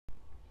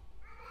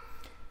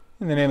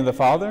In the name of the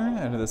Father,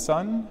 and of the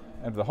Son,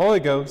 and of the Holy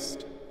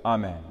Ghost.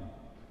 Amen.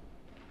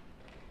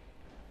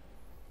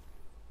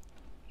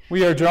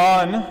 We are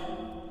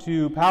drawn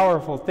to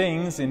powerful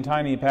things in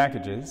tiny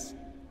packages.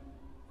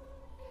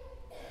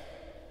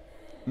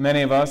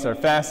 Many of us are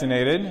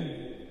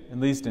fascinated, at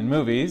least in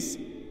movies,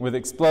 with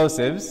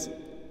explosives.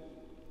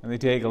 And they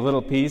take a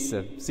little piece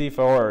of C4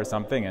 or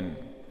something and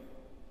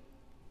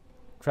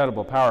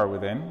incredible power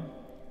within.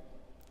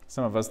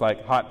 Some of us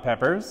like hot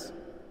peppers,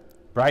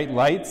 bright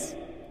lights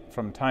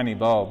from tiny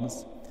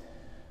bulbs.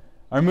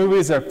 Our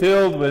movies are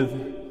filled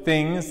with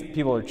things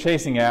people are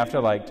chasing after,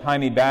 like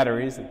tiny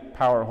batteries that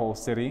power a whole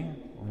city,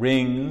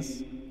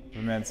 rings of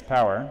immense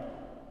power,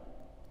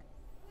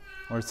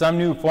 or some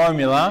new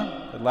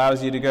formula that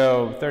allows you to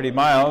go 30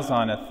 miles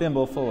on a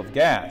thimble full of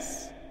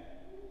gas.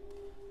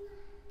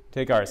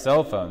 Take our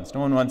cell phones. No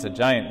one wants a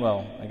giant,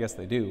 well, I guess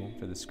they do,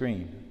 for the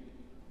screen.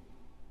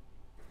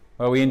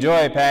 Well, we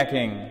enjoy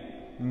packing an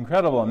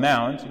incredible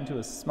amount into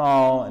a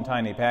small and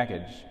tiny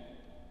package.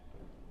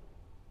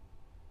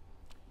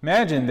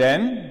 Imagine,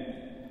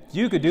 then, if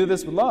you could do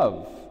this with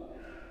love.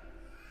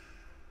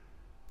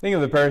 Think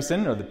of the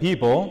person or the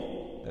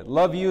people that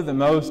love you the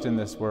most in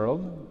this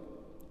world.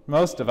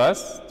 Most of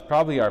us, it's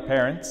probably our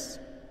parents.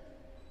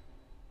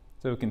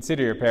 So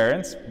consider your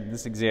parents in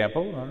this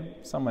example, or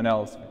someone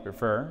else if you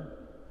prefer.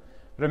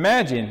 But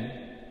imagine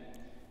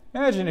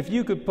if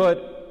you could put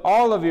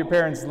all of your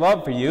parents'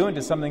 love for you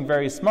into something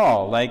very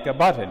small, like a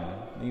button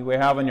that you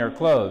have on your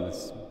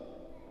clothes.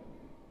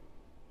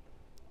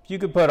 If you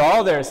could put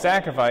all their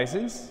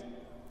sacrifices,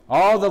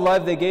 all the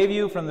love they gave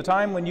you from the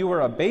time when you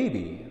were a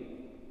baby,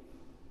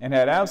 and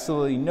had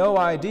absolutely no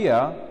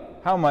idea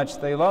how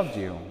much they loved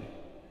you.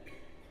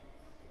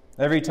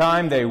 Every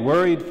time they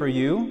worried for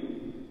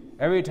you,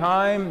 every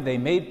time they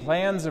made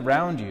plans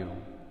around you,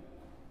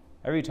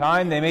 every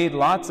time they made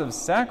lots of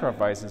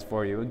sacrifices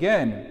for you,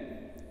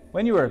 again,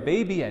 when you were a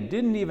baby and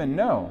didn't even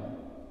know.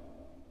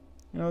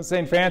 You know,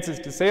 St. Francis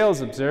de Sales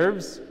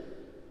observes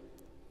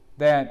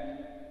that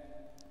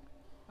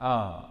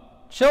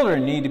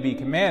children need to be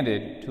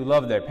commanded to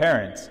love their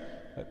parents,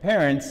 but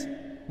parents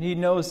need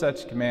no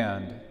such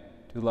command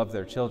to love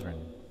their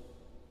children.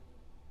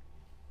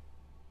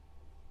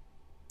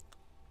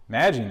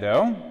 Imagine,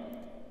 though,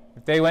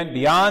 if they went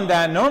beyond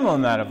that normal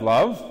amount of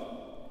love.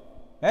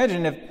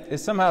 Imagine if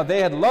somehow they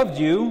had loved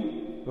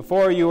you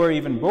before you were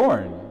even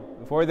born,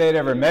 before they had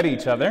ever met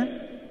each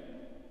other.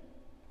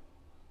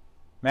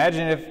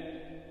 Imagine if,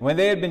 when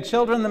they had been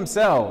children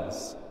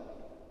themselves,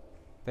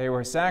 they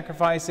were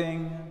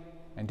sacrificing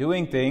and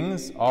doing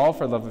things all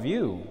for love of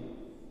you.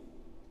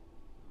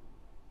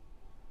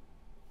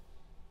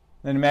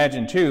 Then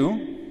imagine,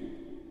 too,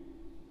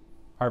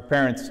 our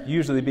parents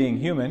usually being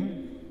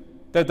human,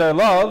 that their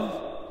love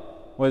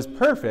was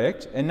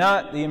perfect and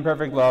not the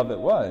imperfect love that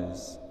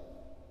was.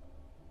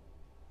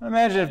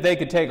 Imagine if they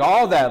could take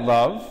all that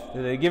love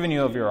that they'd given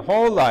you of your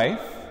whole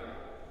life,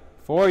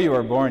 before you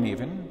were born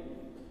even,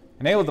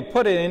 and able to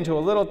put it into a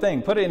little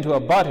thing, put it into a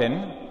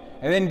button,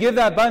 and then give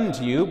that button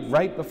to you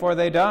right before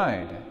they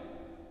died,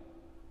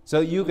 so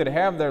that you could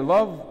have their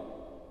love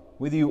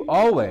with you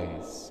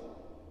always.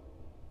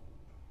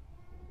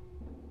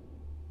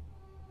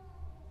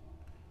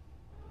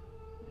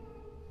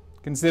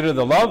 Consider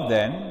the love,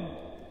 then,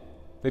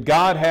 that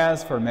God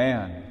has for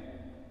man.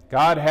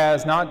 God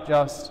has not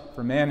just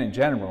for man in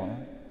general.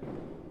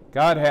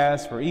 God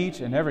has for each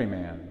and every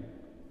man.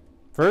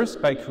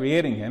 First, by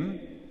creating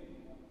him,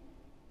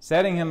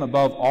 setting him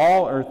above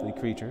all earthly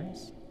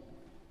creatures,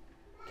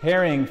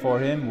 caring for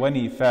him when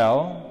he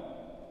fell.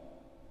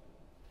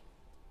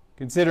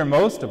 Consider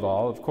most of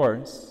all, of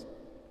course,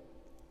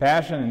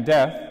 passion and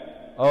death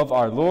of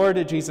our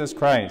Lord Jesus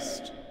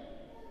Christ.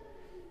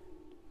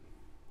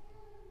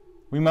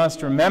 We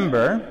must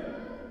remember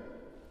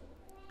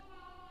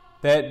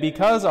that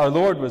because our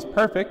Lord was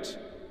perfect,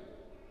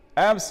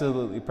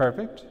 absolutely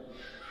perfect,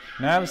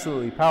 and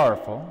absolutely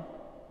powerful,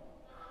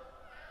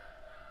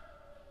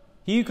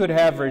 he could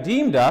have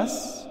redeemed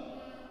us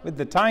with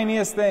the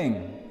tiniest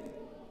thing,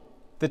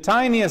 the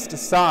tiniest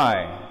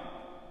sigh,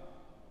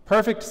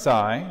 perfect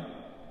sigh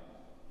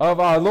of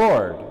our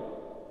Lord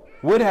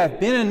would have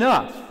been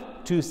enough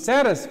to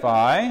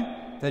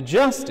satisfy the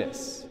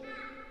justice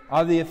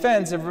of the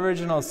offense of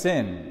original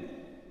sin.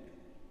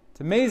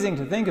 It's amazing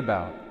to think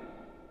about.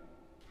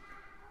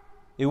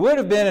 It would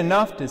have been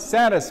enough to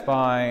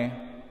satisfy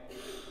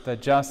the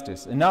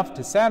justice, enough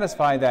to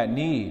satisfy that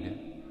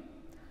need.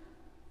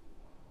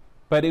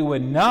 But it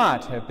would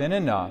not have been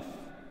enough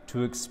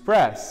to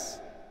express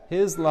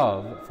his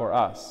love for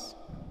us.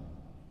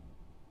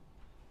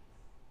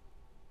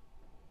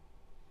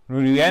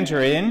 When we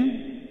enter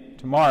in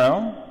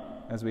tomorrow,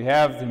 as we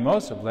have through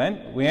most of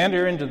Lent, we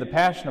enter into the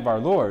Passion of our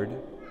Lord.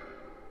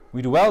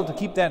 We do well to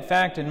keep that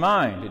fact in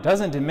mind. It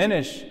doesn't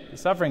diminish the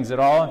sufferings at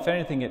all. If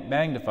anything, it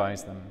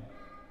magnifies them.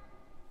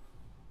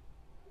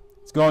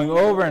 It's going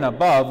over and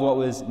above what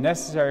was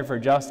necessary for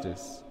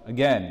justice,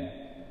 again,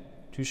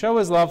 to show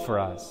his love for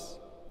us.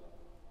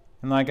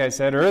 And like I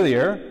said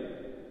earlier,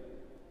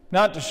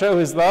 not to show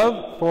his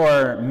love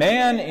for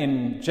man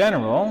in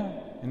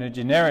general, in a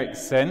generic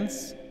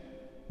sense,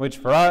 which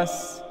for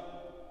us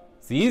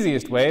is the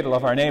easiest way to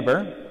love our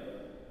neighbor,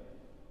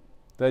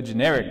 the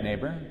generic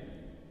neighbor,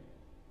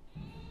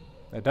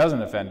 that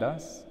doesn't offend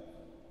us.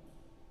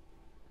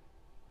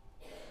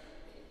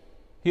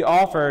 He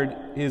offered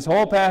his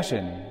whole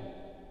passion,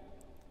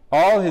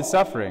 all his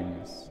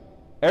sufferings,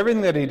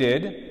 everything that he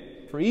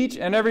did for each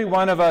and every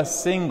one of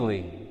us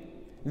singly.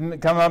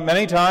 It's come up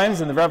many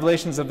times in the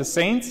revelations of the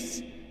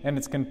saints, and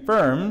it's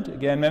confirmed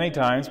again many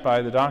times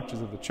by the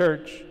doctors of the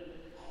church,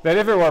 that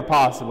if it were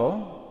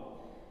possible,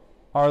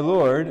 our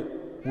Lord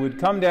would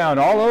come down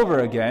all over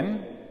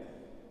again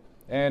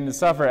and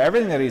suffer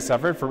everything that he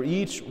suffered for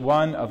each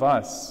one of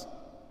us.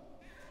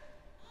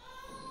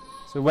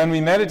 So when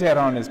we meditate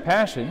on his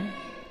passion,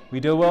 we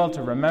do well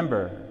to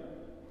remember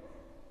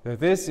that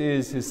this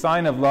is his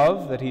sign of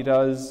love that he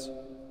does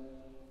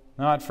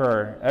not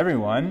for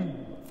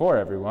everyone,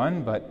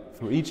 but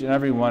for each and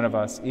every one of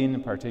us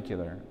in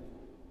particular.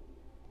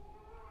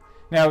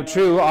 Now,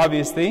 true,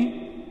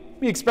 obviously,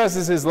 he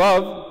expresses his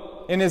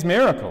love in his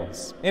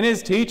miracles, in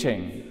his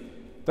teaching.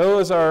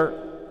 Those are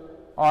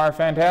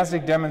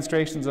fantastic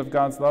demonstrations of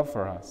God's love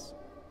for us.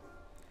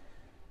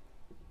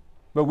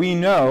 But we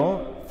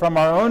know from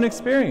our own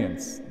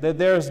experience that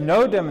there is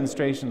no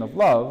demonstration of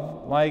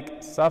love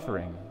like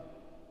suffering.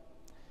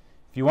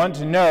 If you want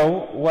to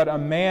know what a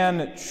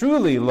man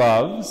truly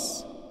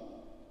loves,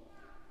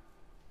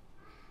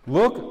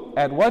 look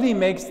at what he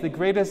makes the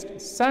greatest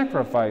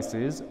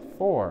sacrifices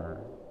for.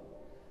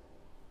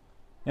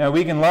 Now,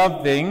 we can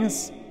love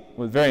things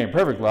with very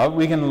imperfect love.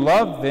 We can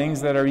love things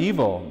that are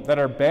evil, that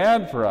are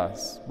bad for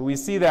us. But we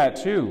see that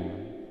too.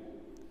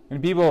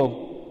 When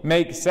people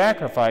make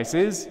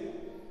sacrifices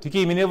to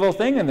keep an evil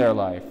thing in their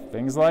life,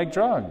 things like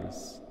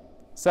drugs,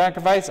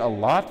 sacrifice a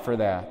lot for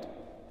that.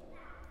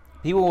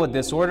 People with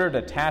disordered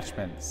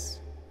attachments,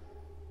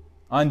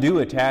 undue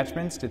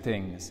attachments to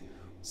things,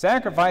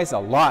 sacrifice a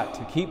lot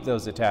to keep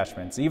those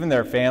attachments, even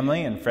their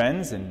family and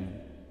friends and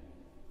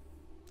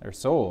their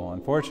soul,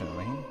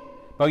 unfortunately.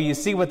 But you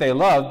see what they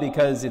love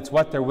because it's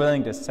what they're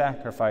willing to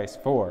sacrifice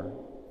for.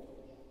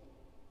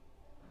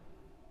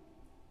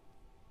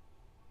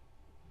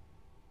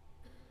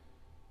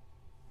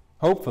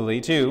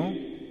 Hopefully,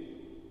 too,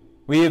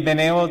 we have been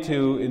able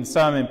to, in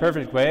some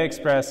imperfect way,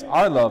 express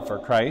our love for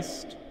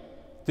Christ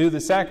through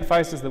the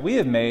sacrifices that we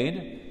have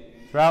made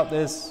throughout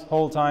this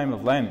whole time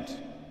of Lent.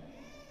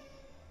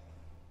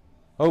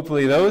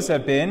 Hopefully those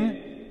have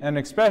been an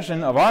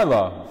expression of our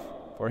love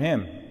for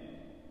him.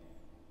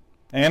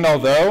 And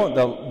although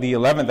the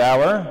 11th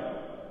hour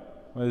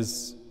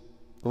was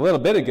a little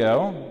bit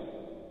ago,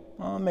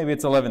 well, maybe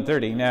it's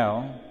 11:30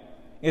 now,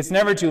 it's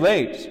never too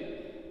late.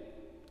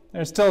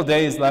 There's still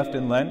days left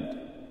in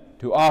Lent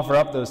to offer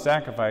up those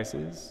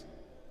sacrifices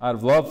out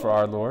of love for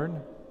our Lord.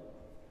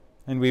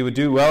 And we would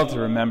do well to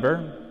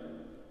remember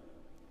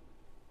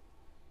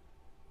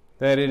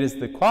that it is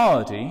the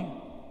quality,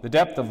 the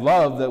depth of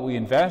love that we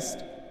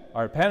invest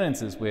our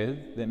penances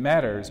with that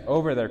matters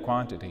over their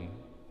quantity.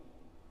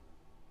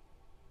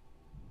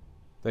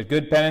 That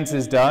good penance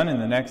is done in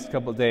the next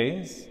couple of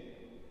days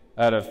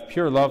out of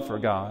pure love for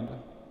God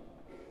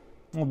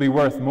will be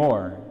worth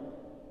more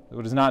if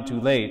it is not too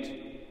late,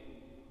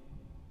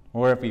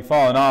 or if we've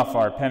fallen off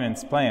our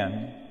penance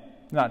plan,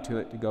 not too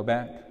late to go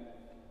back.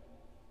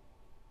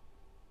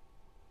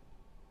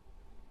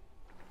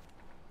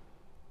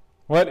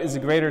 What is a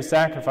greater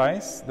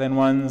sacrifice than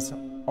one's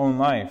own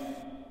life?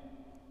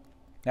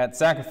 That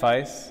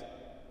sacrifice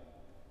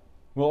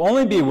will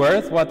only be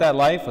worth what that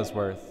life was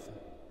worth.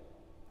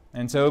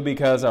 And so,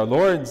 because our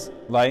Lord's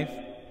life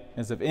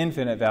is of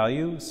infinite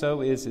value,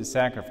 so is his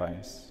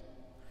sacrifice.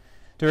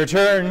 To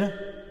return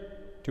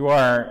to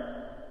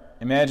our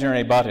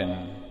imaginary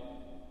button,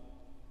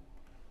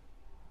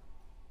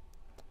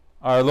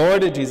 our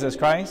Lord Jesus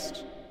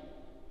Christ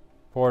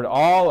poured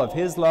all of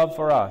his love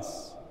for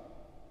us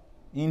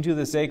into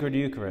the sacred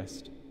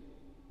Eucharist.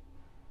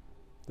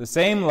 The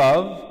same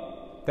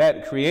love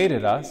that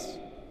created us,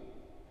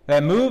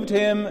 that moved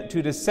him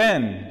to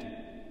descend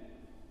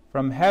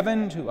from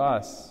heaven to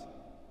us,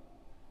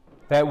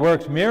 that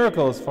worked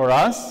miracles for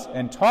us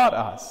and taught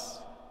us.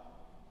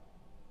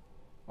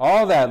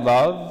 All that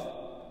love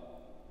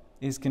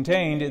is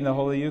contained in the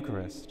Holy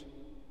Eucharist.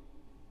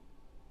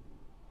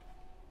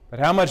 But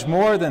how much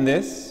more than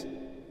this?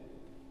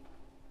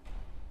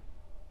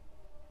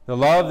 The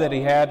love that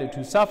he had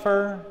to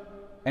suffer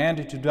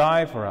and to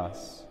die for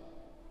us.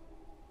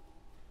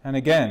 And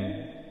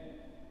again,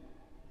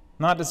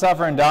 not to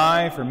suffer and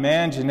die for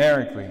man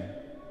generically,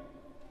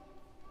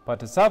 but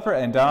to suffer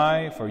and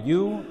die for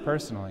you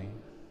personally.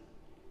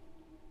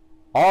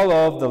 All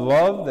of the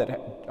love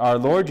that our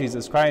Lord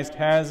Jesus Christ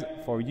has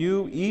for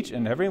you, each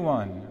and every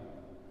one,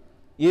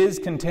 is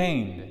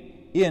contained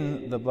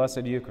in the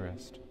Blessed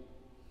Eucharist.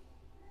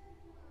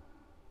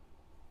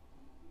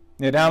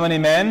 Yet how many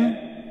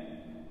men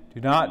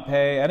do not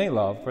pay any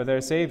love for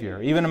their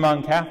Savior? Even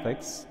among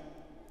Catholics,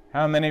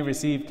 how many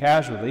receive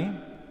casually,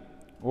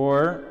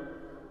 or,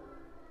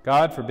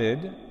 God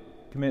forbid,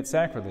 commit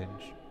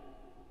sacrilege.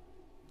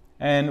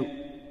 And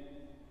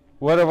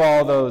what of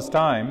all those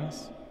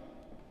times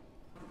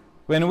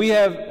when we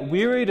have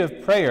wearied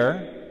of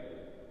prayer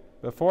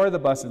before the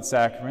Blessed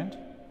Sacrament,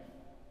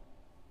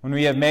 when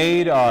we have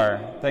made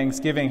our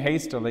thanksgiving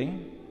hastily,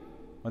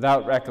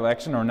 without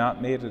recollection, or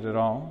not made it at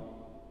all?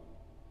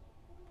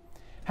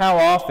 How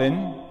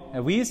often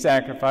have we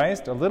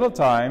sacrificed a little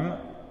time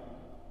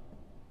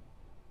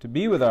to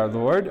be with our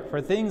Lord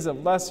for things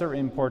of lesser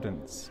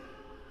importance,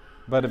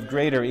 but of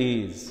greater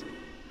ease?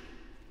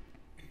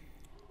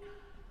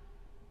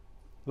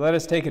 Let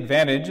us take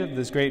advantage of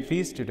this great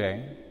feast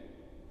today.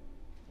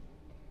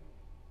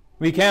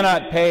 We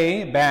cannot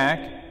pay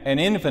back an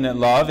infinite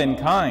love in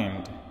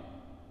kind.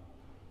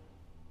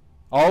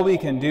 All we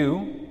can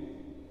do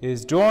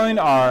is join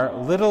our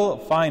little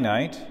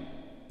finite,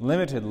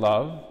 limited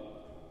love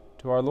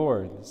to our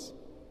Lord's.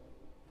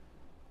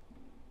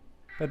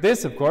 But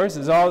this, of course,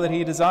 is all that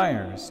he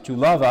desires, to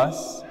love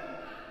us,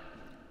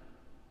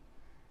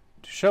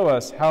 to show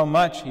us how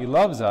much he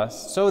loves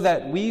us, so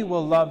that we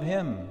will love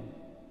him.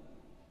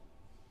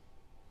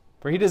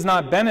 For he does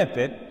not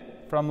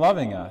benefit from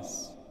loving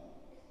us.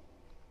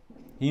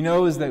 He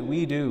knows that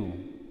we do,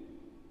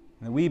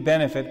 and that we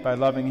benefit by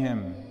loving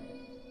him.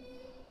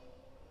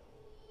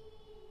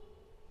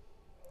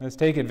 Let's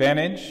take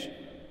advantage.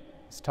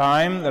 It's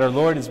time that our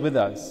Lord is with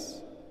us.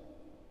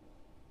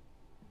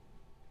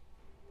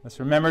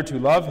 Let's remember to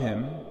love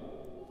him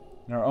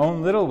in our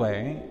own little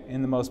way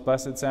in the most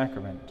blessed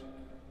sacrament,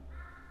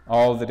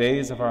 all the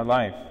days of our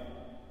life,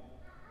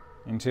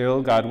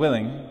 until, God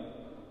willing,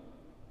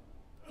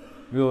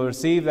 we will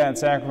receive that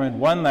sacrament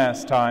one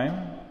last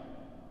time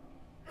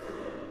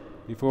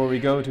before we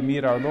go to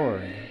meet our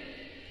Lord.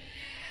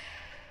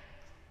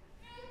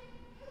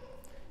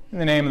 In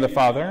the name of the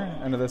Father,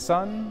 and of the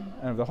Son,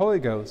 and of the Holy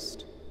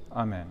Ghost.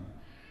 Amen.